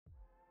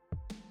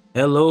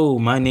Hello,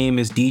 my name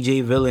is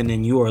DJ Villain,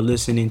 and you are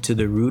listening to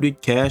the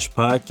Rooted Cash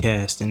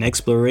Podcast, an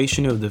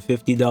exploration of the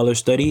 $50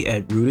 study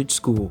at Rooted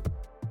School.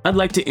 I'd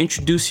like to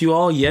introduce you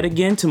all yet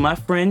again to my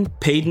friend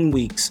Payton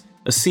Weeks,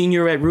 a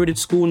senior at Rooted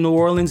School New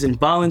Orleans and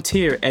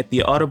volunteer at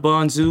the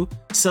Audubon Zoo,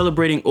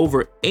 celebrating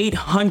over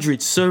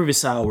 800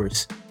 service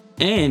hours.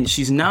 And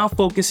she's now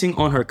focusing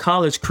on her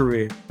college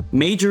career,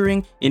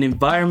 majoring in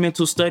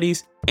environmental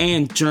studies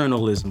and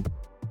journalism.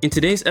 In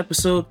today's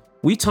episode,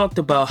 we talked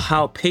about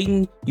how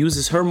Payton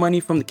uses her money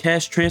from the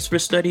cash transfer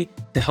study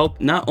to help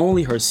not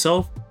only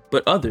herself,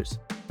 but others,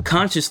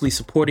 consciously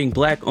supporting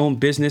Black-owned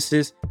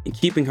businesses and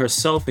keeping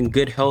herself in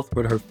good health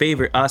with her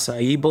favorite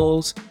acai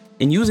bowls,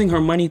 and using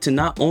her money to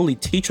not only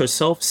teach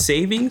herself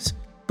savings,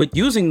 but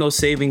using those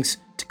savings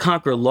to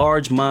conquer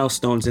large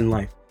milestones in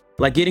life,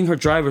 like getting her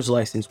driver's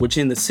license, which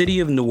in the city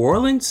of New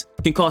Orleans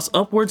can cost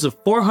upwards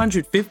of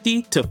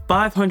 $450 to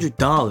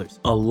 $500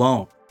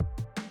 alone.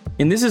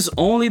 And this is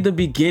only the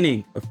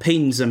beginning of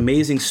Payton's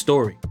amazing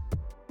story.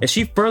 As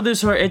she furthers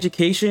her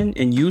education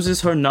and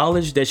uses her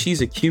knowledge that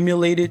she's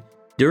accumulated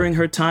during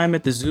her time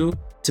at the zoo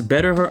to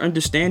better her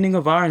understanding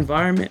of our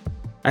environment,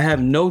 I have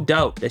no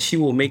doubt that she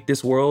will make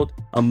this world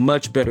a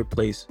much better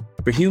place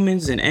for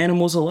humans and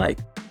animals alike.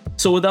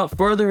 So without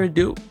further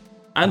ado,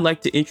 I'd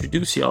like to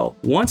introduce y'all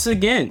once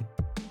again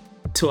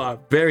to our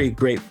very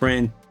great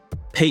friend,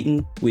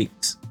 Payton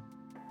Weeks.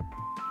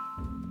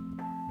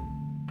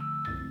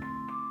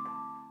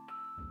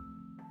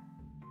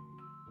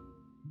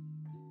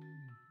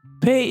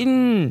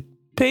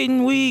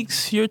 Payton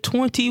Weeks, your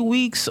 20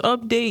 weeks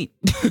update.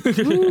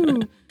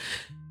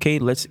 Okay,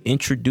 let's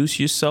introduce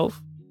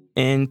yourself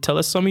and tell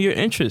us some of your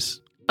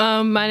interests.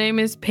 My name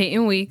is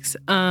Payton Weeks.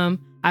 I'm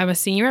a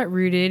senior at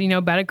Rooted,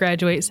 about to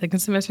graduate, second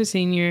semester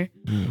senior.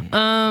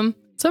 Some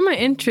of my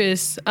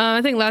interests,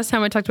 I think last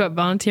time I talked about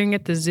volunteering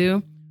at the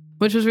zoo,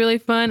 which was really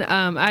fun.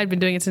 I had been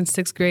doing it since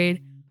 6th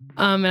grade.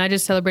 And I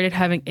just celebrated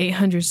having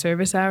 800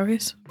 service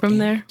hours from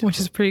there, which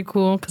is pretty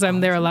cool because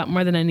I'm there a lot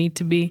more than I need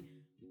to be.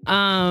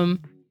 And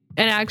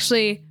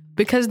actually,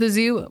 because the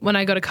zoo, when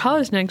I go to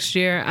college next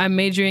year, I'm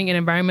majoring in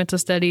environmental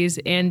studies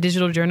and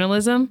digital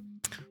journalism,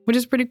 which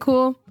is pretty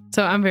cool.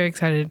 So I'm very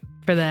excited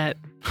for that.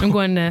 I'm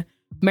going to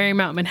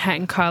Marymount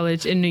Manhattan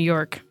College in New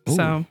York. Ooh.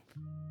 So,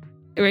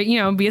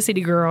 be a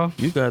city girl.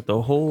 You got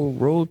the whole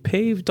road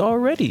paved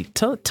already.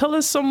 Tell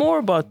us some more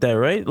about that,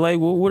 right? Like,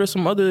 what are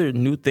some other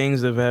new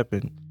things that have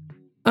happened?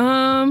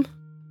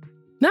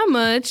 Not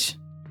much.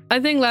 I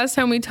think last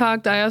time we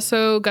talked, I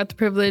also got the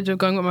privilege of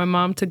going with my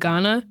mom to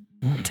Ghana,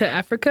 to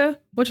Africa,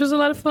 which was a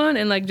lot of fun.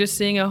 And just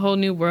seeing a whole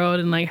new world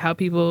and how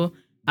people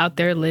out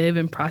there live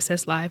and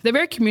process life. They're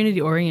very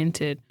community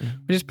oriented,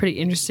 which is pretty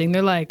interesting.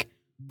 They're like,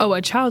 oh,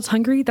 a child's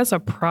hungry? That's a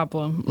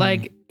problem.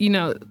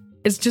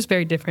 It's just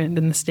very different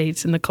than the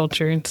States and the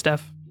culture and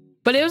stuff.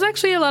 But it was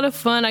actually a lot of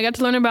fun. I got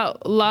to learn a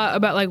lot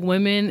about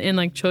women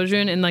and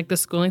children and the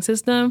schooling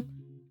system,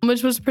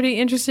 which was pretty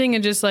interesting,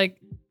 and just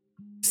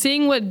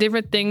seeing what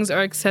different things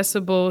are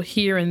accessible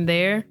here and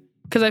there.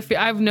 Because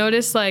I've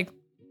noticed a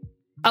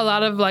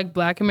lot of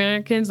Black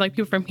Americans,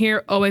 people from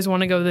here always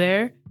want to go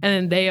there, and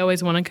then they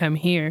always want to come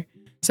here.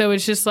 So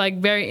it's just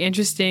very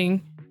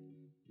interesting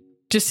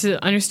just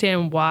to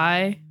understand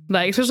why,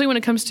 especially when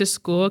it comes to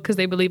school, because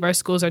they believe our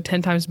schools are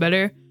 10 times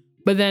better.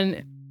 But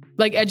then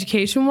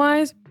education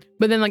wise,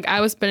 but then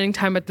I was spending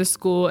time at the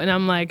school and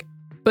I'm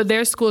but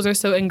their schools are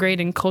so ingrained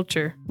in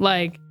culture.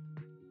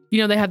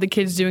 They have the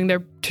kids doing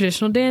their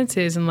traditional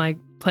dances and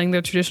playing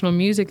their traditional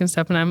music and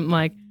stuff. And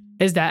I'm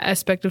is that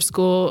aspect of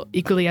school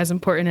equally as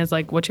important as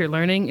what you're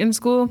learning in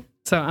school?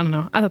 So I don't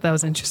know. I thought that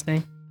was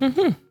interesting.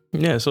 Mm-hmm.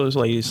 Yeah. So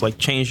it's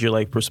changed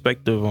your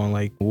perspective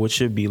on what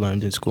should be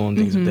learned in school and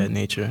things of that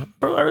nature.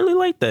 I really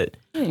like that.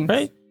 Thanks.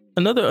 Right.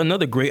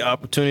 Another great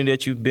opportunity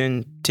that you've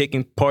been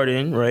taking part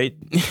in, right,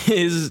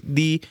 is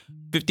the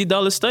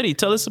 $50 study.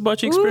 Tell us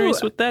about your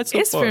experience with that so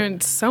far. It's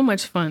been so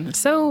much fun.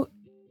 So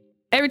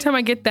every time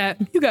I get that,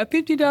 you got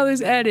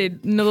 $50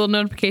 added, and a little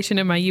notification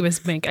in my US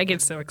bank, I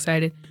get so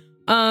excited.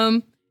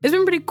 It's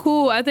been pretty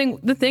cool. I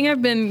think the thing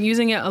I've been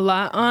using it a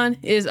lot on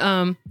is,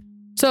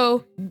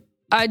 so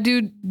I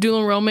do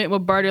dual enrollment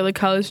with Bard Early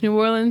College New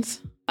Orleans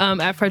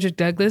at Frederick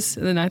Douglass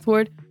in the 9th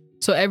Ward.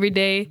 So every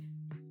day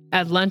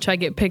at lunch, I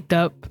get picked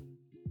up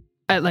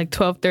at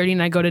 12:30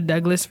 and I go to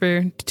Douglass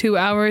for 2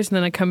 hours and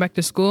then I come back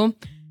to school.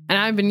 And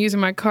I've been using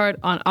my card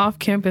on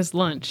off-campus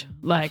lunch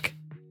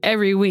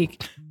every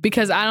week,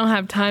 because I don't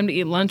have time to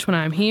eat lunch when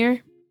I'm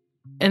here.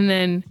 And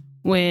then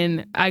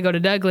when I go to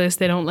Douglass,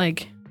 they don't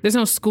there's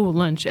no school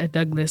lunch at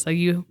Douglass.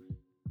 They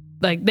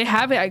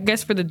have it, I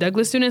guess, for the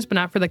Douglass students, but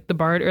not for the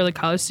Bard Early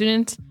College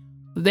students.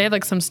 They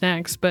have some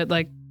snacks, but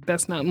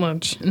that's not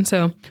lunch. And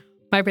so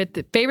my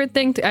favorite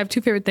thing, I have two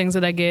favorite things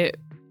that I get: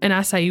 an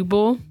acai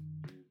bowl.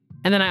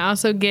 And then I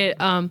also get,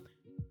 down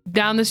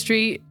the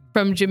street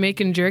from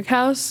Jamaican Jerk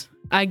House,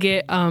 I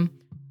get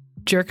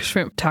jerk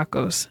shrimp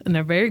tacos, and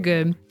they're very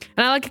good.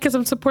 And I like it because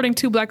I'm supporting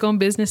 2 Black-owned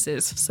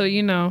businesses. So,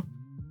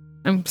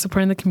 I'm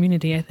supporting the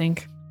community, I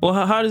think. Well,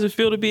 how does it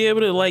feel to be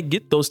able to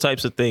get those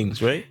types of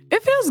things, right? It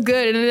It feels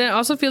good. And it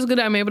also feels good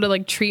that I'm able to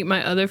like treat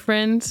my other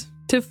friends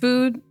to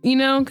food, you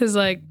know, because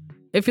like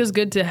it feels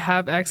good to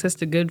have access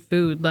to good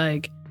food.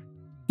 Like,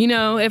 you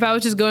know, if I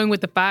was just going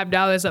with the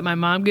 $5 that my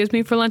mom gives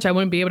me for lunch, I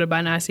wouldn't be able to buy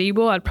an acai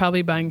bowl. I'd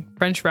probably buy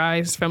French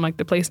fries from like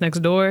the place next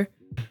door,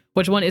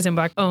 which one isn't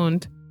Black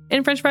owned.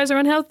 And French fries are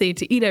unhealthy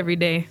to eat every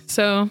day.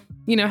 So,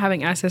 you know,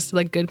 having access to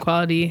like good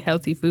quality,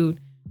 healthy food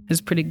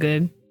is pretty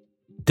good.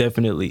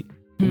 Definitely.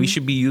 We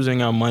should be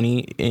using our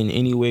money in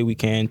any way we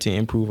can to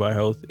improve our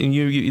health. And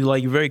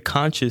you're very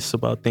conscious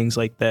about things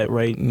like that,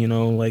 right? You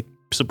know, like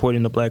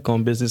supporting the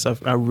Black-owned business.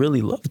 I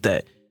really love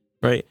that,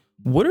 right?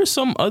 What are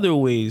some other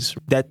ways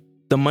that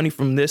the money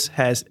from this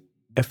has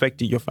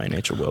affected your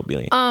financial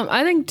well-being?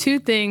 I think two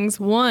things.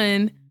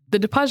 One, the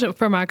deposit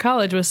for my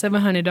college was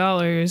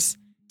 $700.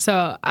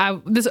 So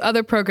this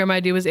other program I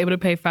do was able to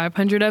pay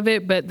 $500 of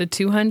it, but the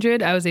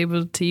 $200 I was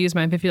able to use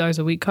my $50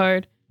 a week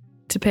card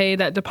to pay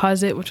that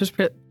deposit, which was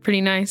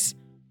pretty nice.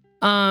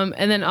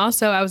 And then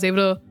also I was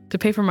able to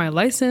pay for my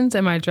license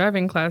and my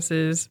driving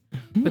classes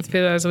with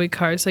 $50 a week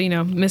card. So, you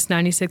know, miss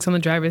 96 on the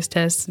driver's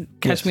test,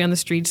 catch me on the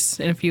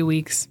streets in a few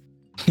weeks.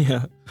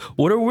 Yeah.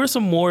 What were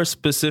some more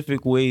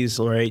specific ways,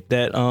 right,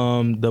 that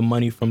the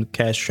money from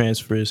cash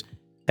transfers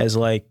has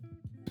like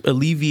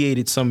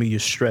alleviated some of your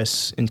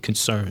stress and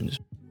concerns?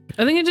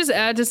 I think it just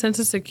adds a sense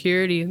of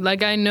security.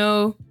 Like I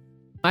know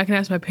I can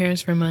ask my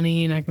parents for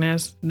money and I can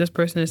ask this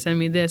person to send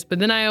me this. But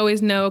then I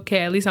always know, okay,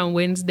 at least on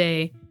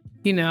Wednesday,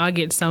 you know, I'll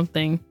get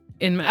something.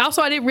 And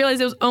also, I didn't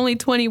realize it was only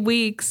 20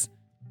 weeks.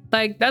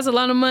 Like, that's a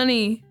lot of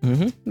money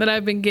that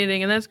I've been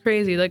getting. And that's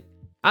crazy. Like,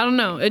 I don't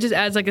know. It just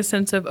adds like a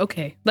sense of,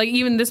 okay. Like,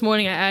 even this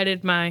morning, I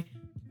added my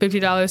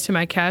 $50 to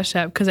my Cash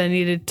App because I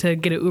needed to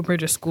get an Uber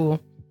to school.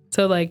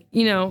 So, like,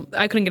 you know,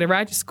 I couldn't get a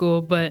ride to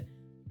school, but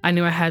I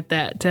knew I had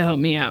that to help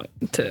me out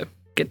to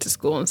get to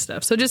school and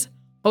stuff. So just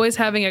always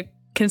having a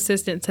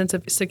consistent sense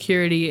of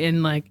security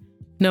and like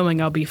knowing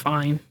I'll be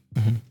fine.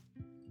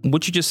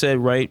 What you just said,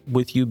 right,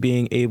 with you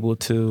being able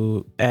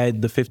to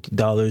add the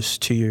 $50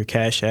 to your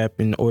Cash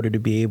App in order to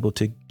be able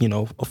to, you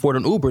know, afford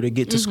an Uber to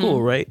get to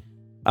school, right?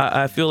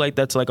 I feel like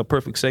that's like a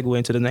perfect segue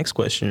into the next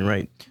question,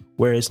 right?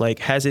 Where it's like,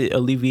 has it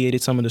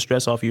alleviated some of the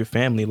stress off of your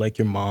family? Like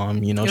your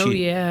mom, you know,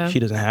 she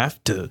doesn't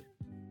have to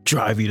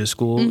drive you to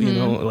school, you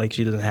know, like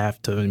she doesn't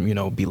have to, you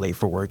know, be late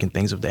for work and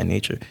things of that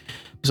nature.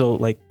 So,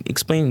 like,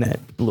 explain that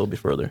a little bit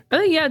further. I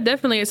think, yeah,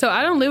 definitely. So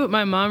I don't live with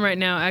my mom right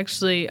now,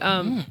 actually.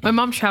 My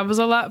mom travels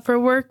a lot for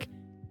work.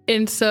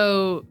 And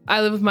so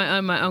I live with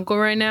my uncle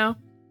right now.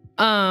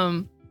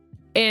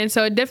 And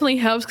so it definitely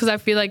helps because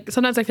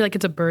sometimes I feel like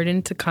it's a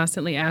burden to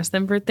constantly ask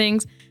them for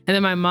things. And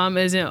then my mom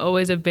isn't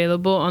always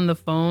available on the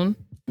phone,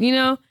 you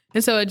know?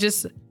 And so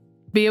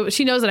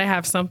she knows that I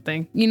have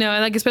something, you know?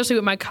 And like, especially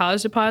with my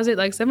college deposit,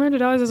 like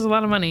 $700 is a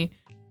lot of money.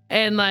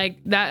 And like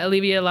that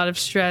alleviated a lot of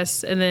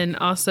stress. And then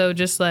also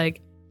just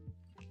like,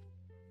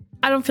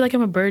 I don't feel like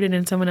I'm a burden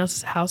in someone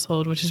else's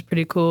household, which is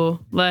pretty cool.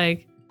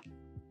 Like,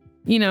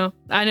 you know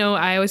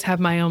I always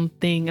have my own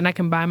thing and I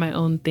can buy my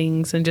own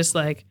things and just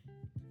like,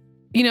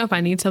 you know, if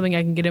I need something,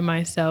 I can get it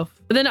myself.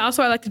 But then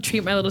also I like to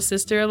treat my little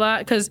sister a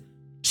lot because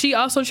she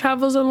also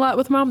travels a lot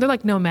with mom. They're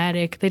like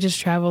nomadic. They just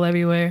travel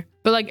everywhere.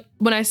 But like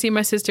when I see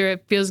my sister,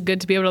 it feels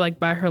good to be able to like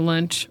buy her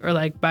lunch or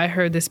like buy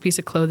her this piece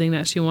of clothing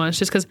that she wants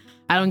just because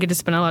I don't get to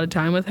spend a lot of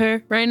time with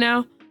her right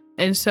now.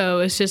 And so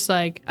it's just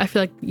like, I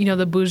feel like, you know,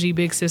 the bougie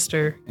big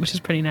sister, which is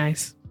pretty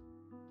nice.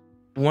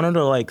 One of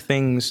the like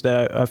things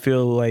that I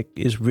feel like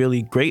is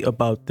really great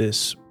about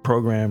this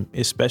program,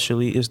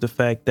 especially, is the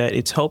fact that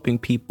it's helping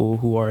people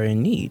who are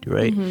in need,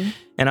 right?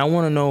 And I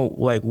want to know,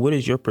 like, what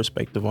is your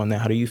perspective on that?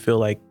 How do you feel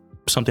like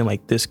something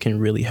like this can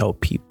really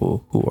help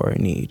people who are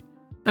in need?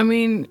 I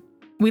mean,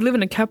 we live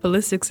in a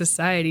capitalistic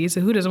society,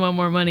 so who doesn't want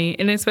more money?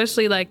 And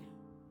especially like,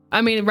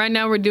 I mean, right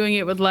now we're doing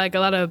it with like a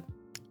lot of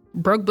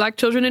broke Black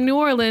children in New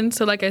Orleans.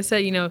 So like I said,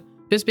 you know,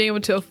 just being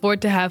able to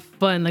afford to have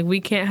fun. Like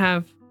we can't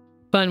have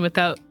fun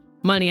without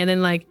money. And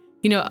then like,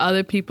 you know,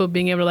 other people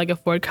being able to like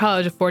afford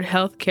college, afford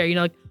healthcare. You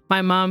know, like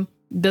my mom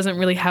doesn't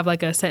really have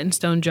like a set in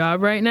stone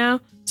job right now.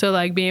 So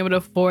like being able to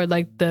afford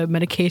like the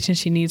medication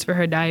she needs for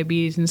her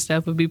diabetes and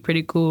stuff would be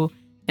pretty cool.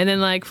 And then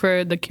like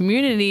for the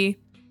community,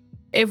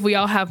 if we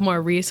all have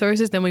more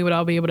resources, then we would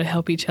all be able to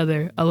help each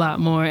other a lot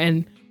more.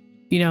 And,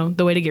 you know,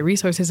 the way to get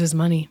resources is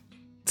money.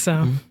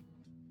 So,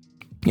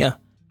 yeah.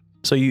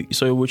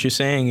 So what you're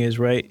saying is,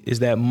 right, is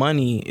that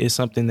money is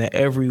something that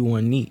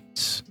everyone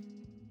needs,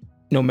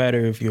 no matter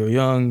if you're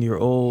young, you're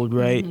old,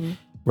 right?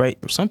 Right.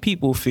 Some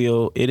people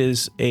feel it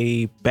is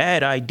a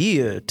bad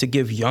idea to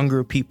give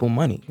younger people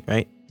money,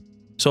 right?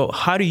 So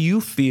how do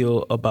you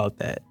feel about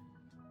that?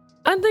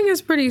 I think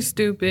it's pretty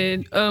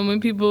stupid when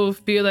people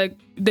feel like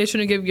they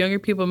shouldn't give younger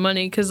people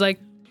money because, like,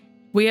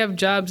 we have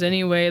jobs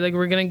anyway. Like,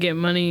 we're going to get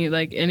money,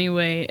 like,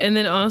 anyway. And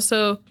then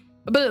also,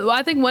 but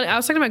I think I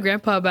was talking to my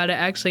grandpa about it,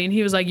 actually, and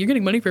he was like, you're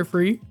getting money for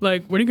free?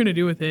 Like, what are you going to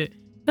do with it?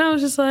 And I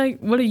was just like,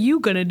 what are you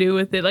going to do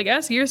with it? Like,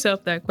 ask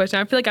yourself that question.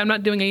 I feel like I'm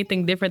not doing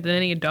anything different than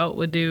any adult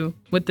would do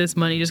with this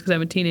money just because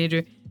I'm a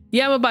teenager.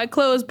 yeah, I'm gonna buy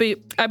clothes, but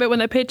I bet when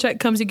that paycheck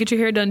comes, you get your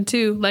hair done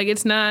too. Like,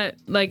 it's not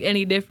like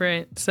any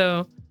different.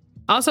 So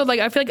also, like,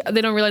 I feel like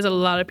they don't realize that a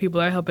lot of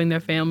people are helping their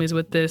families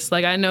with this.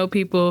 Like, I know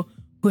people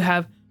who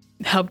have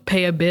helped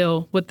pay a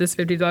bill with this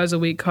 $50 a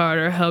week card,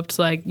 or helped,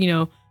 like, you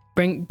know,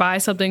 buy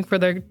something for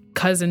their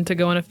cousin to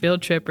go on a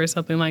field trip or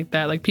something like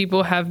that. Like,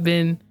 people have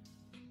been,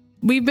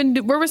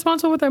 we're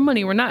responsible with our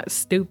money. We're not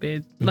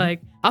stupid. Mm-hmm.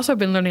 Like, also I've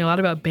been learning a lot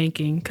about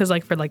banking, because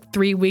like for like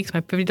 3 weeks,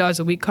 my $50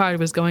 a week card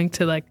was going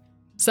to like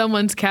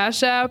someone's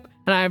Cash App,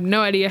 and I have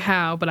no idea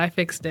how, but I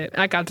fixed it.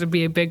 I got to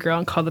be a big girl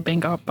and call the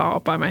bank up all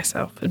by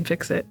myself and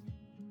fix it.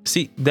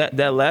 See,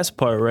 that last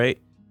part, right?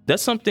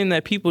 That's something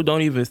that people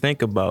don't even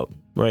think about,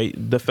 right?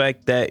 The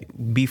fact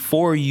that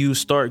before you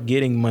start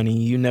getting money,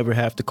 you never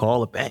have to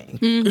call a bank,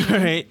 mm-hmm.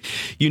 right?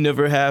 You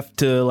never have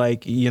to,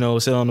 like, you know,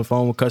 sit on the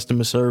phone with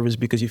customer service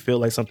because you feel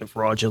like something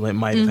fraudulent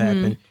might have mm-hmm.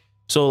 happened.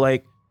 So,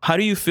 like, how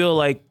do you feel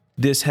like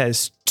this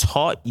has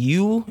taught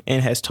you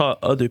and has taught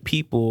other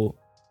people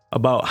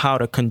about how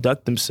to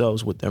conduct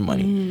themselves with their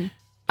money? Mm-hmm.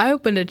 I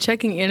opened a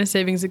checking and a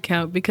savings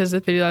account because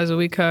of the $50 a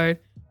week card,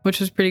 which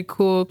was pretty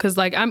cool, because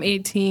like I'm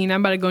 18,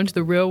 I'm about to go into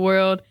the real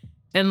world,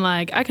 and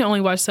like I can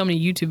only watch so many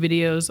YouTube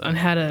videos on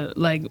how to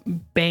like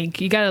bank.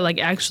 You gotta like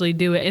actually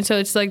do it. And so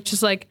it's like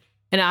just like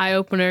an eye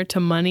opener to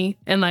money,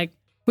 and like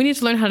we need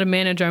to learn how to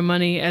manage our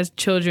money as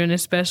children,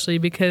 especially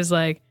because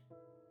like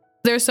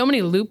there's so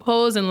many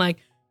loopholes, and like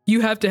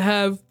you have to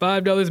have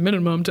 $5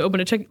 minimum to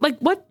open a check. Like,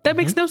 what? That mm-hmm.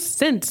 makes no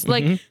sense. Mm-hmm.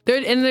 Like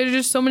there's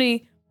just so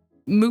many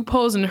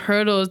loopholes and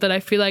hurdles that I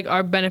feel like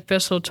are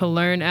beneficial to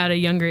learn at a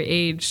younger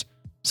age,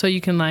 so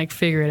you can like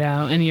figure it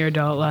out in your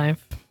adult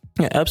life.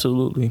 Yeah,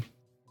 absolutely.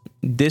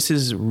 This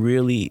is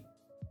really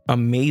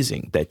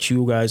amazing that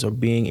you guys are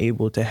being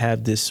able to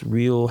have this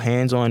real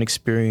hands-on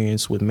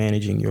experience with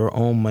managing your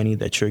own money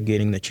that you're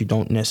getting, that you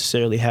don't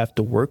necessarily have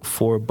to work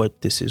for,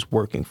 but this is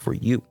working for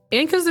you.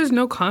 And because there's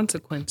no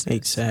consequences.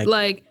 Exactly.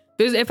 Like,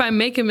 if I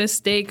make a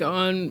mistake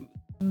on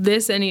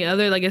this, any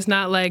other, like, it's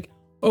not like,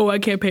 oh, I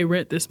can't pay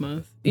rent this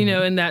month, you mm-hmm.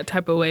 know, in that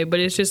type of way. But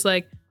it's just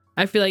like,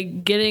 I feel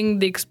like getting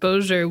the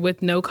exposure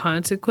with no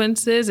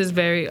consequences is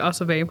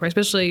also very important,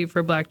 especially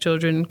for Black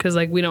children, because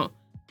like we don't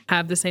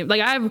have the same.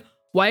 Like, I have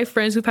white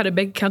friends who've had a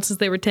bank account since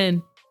they were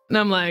 10, and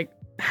I'm like,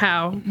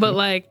 how? Mm-hmm. But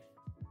like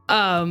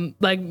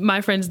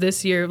my friends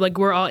this year, like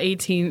we're all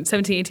 17,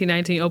 18,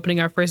 19, opening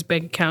our first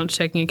bank accounts,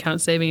 checking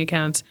accounts, saving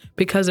accounts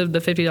because of the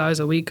 $50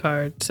 a week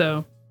card.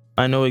 So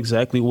I know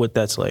exactly what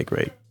that's like,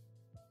 right?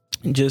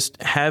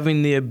 Just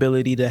having the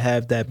ability to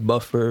have that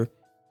buffer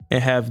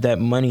and have that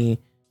money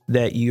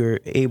that you're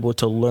able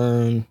to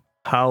learn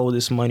how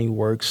this money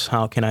works.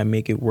 How can I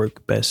make it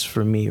work best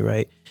for me,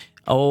 right?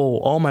 Oh,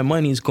 all my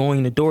money is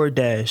going to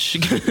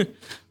DoorDash.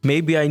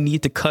 Maybe I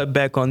need to cut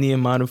back on the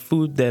amount of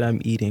food that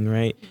I'm eating,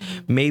 right?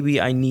 Mm-hmm.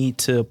 Maybe I need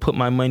to put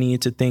my money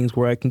into things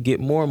where I can get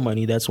more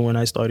money. That's when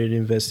I started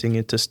investing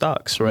into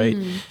stocks, right?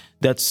 Mm-hmm.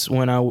 That's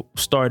when I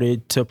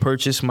started to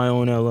purchase my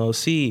own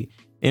LLC.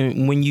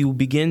 And when you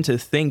begin to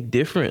think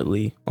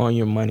differently on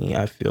your money,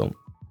 I feel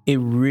it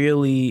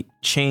really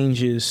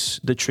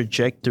changes the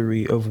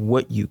trajectory of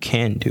what you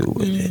can do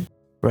with it,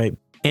 right?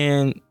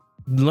 And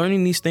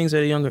learning these things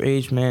at a younger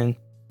age, man,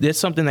 that's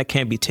something that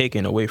can't be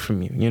taken away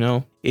from you, you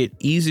know? It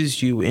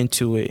eases you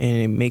into it, and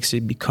it makes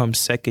it become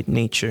second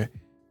nature,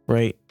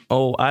 right?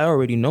 Oh, I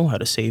already know how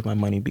to save my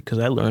money because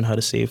I learned how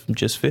to save from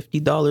just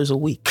 $50 a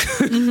week.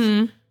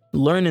 Mm-hmm.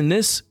 Learning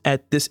this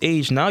at this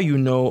age, now you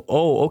know,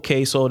 oh,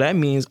 okay, so that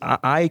means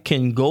I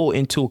can go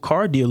into a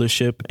car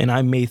dealership and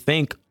I may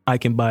think I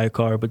can buy a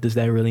car, but does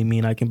that really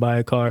mean I can buy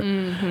a car,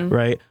 mm-hmm.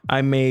 right?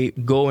 I may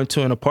go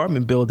into an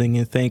apartment building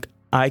and think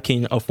I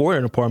can afford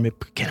an apartment,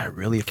 but can I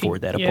really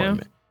afford that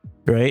apartment,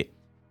 right?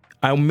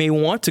 I may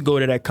want to go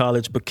to that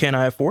college, but can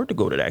I afford to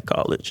go to that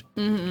college?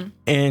 Mm-hmm.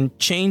 And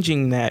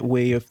changing that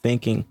way of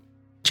thinking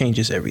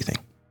changes everything.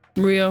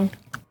 Real.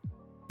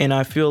 And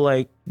I feel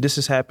like this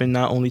has happened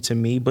not only to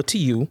me, but to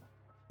you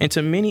and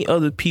to many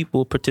other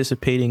people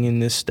participating in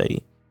this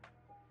study.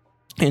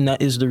 And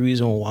that is the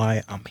reason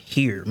why I'm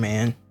here,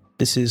 man.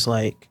 This is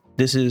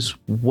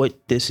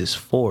what this is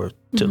for,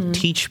 to mm-hmm.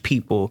 teach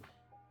people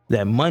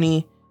that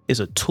money is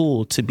a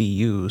tool to be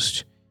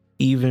used,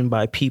 even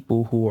by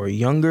people who are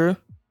younger,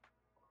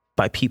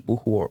 by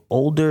people who are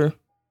older,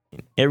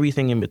 and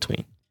everything in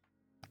between.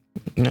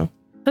 You know?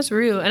 That's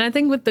real. And I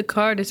think with the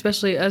card,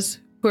 especially us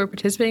who are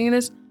participating in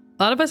this,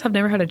 a lot of us have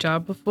never had a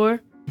job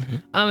before. Mm-hmm.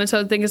 And so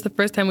I think it's the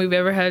first time we've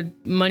ever had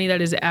money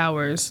that is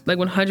ours, like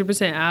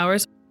 100%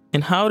 ours.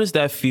 And how does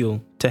that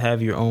feel to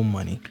have your own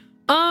money?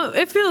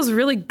 It feels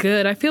really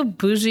good. I feel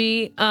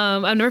bougie.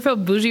 I've never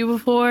felt bougie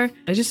before.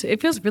 It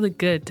feels really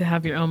good to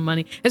have your own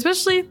money,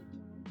 especially,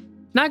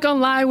 not gonna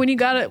lie, when you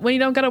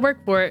don't gotta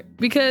work for it,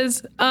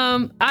 because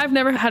I've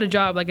never had a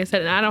job, like I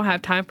said, and I don't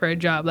have time for a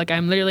job. Like,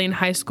 I'm literally in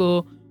high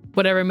school,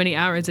 whatever many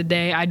hours a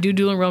day. I do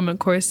dual enrollment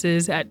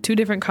courses at 2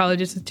 different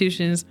college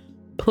institutions.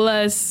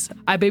 Plus,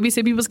 I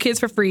babysit people's kids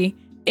for free.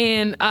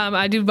 And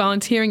I do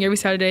volunteering every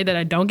Saturday that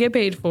I don't get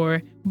paid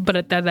for,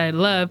 but that I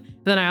love.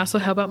 And then I also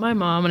help out my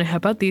mom and I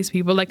help out these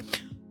people. Like,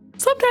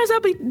 sometimes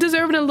I'll be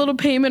deserving a little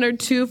payment or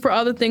two for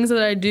all the things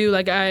that I do.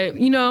 Like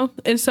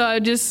and so I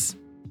just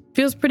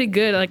feels pretty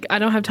good. Like I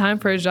don't have time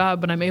for a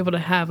job, but I'm able to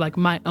have like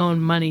my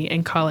own money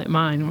and call it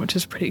mine, which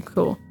is pretty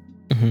cool.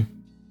 Mm-hmm.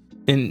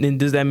 And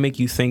does that make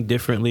you think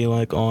differently,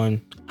 like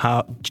on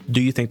how do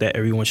you think that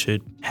everyone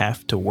should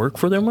have to work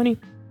for their money?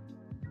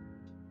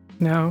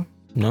 No.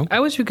 I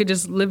wish we could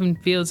just live in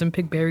fields and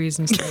pick berries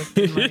and stuff.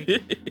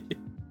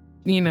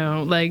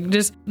 And like,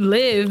 just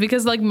live,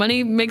 because like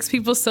money makes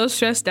people so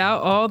stressed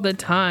out all the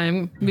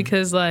time,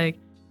 because like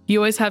you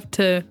always have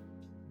to,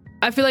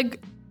 I feel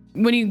like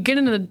when you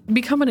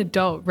become an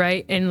adult,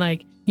 right? And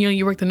like,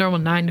 you work the normal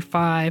 9 to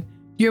 5,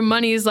 your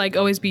money is like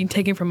always being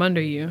taken from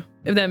under you,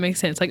 if that makes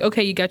sense. Like,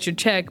 okay, you got your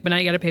check, but now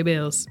you got to pay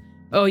bills.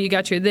 Oh, you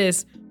got your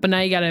this, but now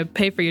you got to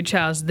pay for your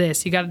child's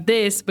this. You got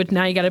this, but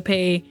now you got to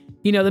pay,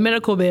 the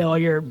medical bill or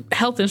your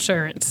health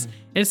insurance.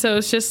 And so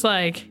it's just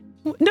like,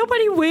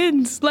 nobody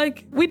wins.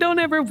 Like, we don't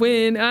ever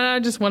win. I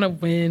just want to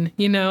win,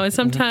 and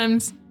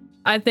sometimes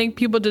I think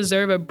people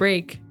deserve a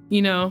break,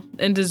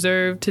 and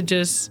deserve to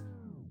just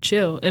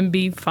chill and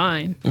be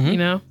fine,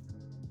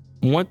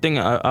 One thing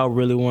I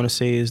really want to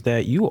say is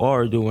that you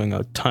are doing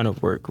a ton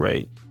of work,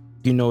 right?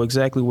 You know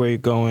exactly where you're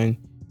going.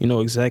 You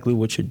know exactly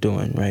what you're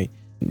doing, right?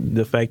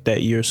 The fact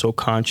that you're so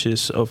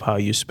conscious of how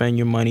you spend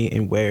your money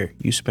and where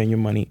you spend your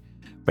money,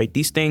 right?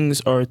 These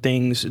things are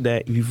things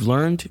that you've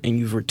learned and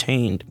you've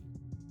retained.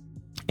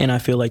 And I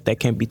feel like that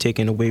can't be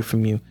taken away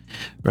from you,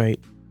 right?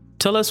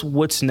 Tell us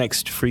what's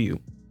next for you.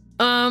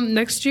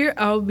 Next year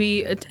I'll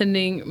be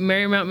attending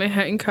Marymount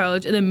Manhattan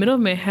College in the middle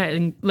of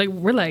Manhattan. Like,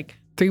 we're like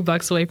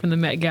 $3 away from the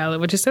Met Gala,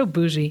 which is so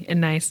bougie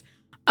and nice.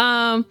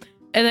 And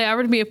they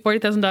offered me a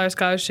 $40,000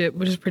 scholarship,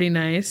 which is pretty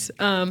nice.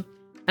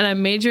 And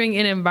I'm majoring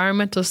in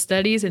environmental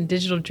studies and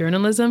digital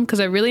journalism because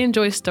I really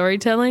enjoy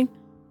storytelling,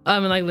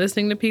 and like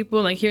listening to people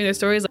and like hearing their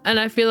stories. And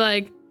I feel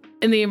like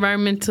in the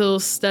environmental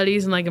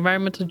studies and like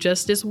environmental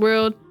justice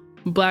world,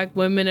 Black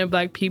women and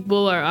Black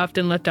people are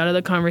often left out of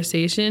the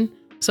conversation.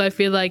 So I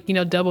feel like,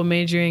 double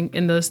majoring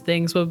in those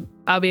things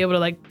I'll be able to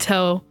like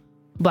tell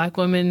Black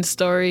women's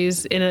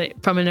stories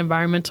from an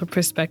environmental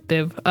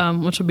perspective,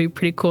 which will be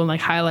pretty cool, and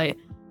like highlight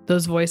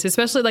those voices,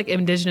 especially like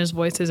Indigenous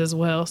voices as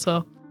well.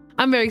 So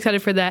I'm very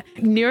excited for that.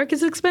 New York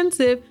is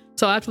expensive,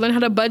 so I have to learn how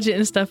to budget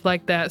and stuff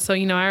like that. So,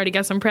 I already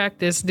got some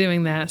practice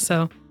doing that.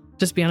 So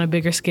just be on a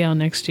bigger scale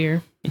next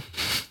year.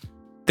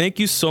 Thank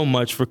you so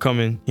much for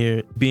coming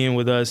here, being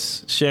with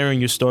us, sharing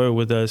your story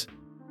with us.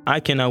 I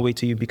cannot wait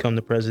till you become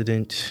the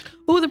president.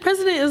 Oh, the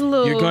president is a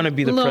little. You're gonna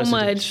be the president.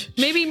 Much.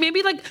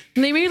 Maybe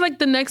like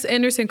the next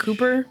Anderson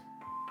Cooper.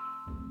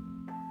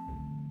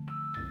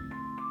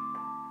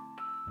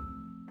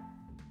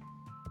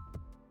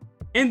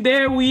 And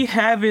there we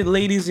have it,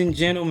 ladies and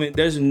gentlemen.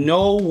 There's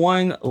no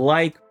one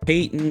like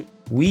Payton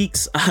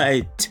Weeks.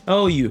 I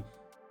tell you,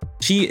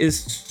 she is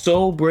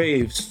so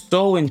brave,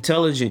 so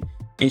intelligent,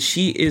 and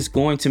she is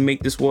going to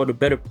make this world a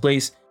better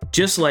place,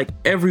 just like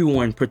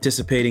everyone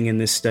participating in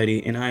this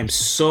study. And I am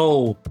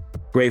so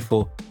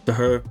grateful to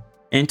her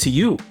and to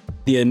you,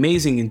 the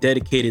amazing and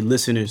dedicated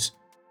listeners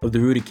of the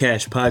Rooted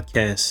Cash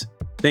podcast.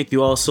 Thank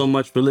you all so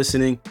much for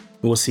listening,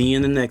 and we'll see you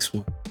in the next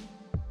one.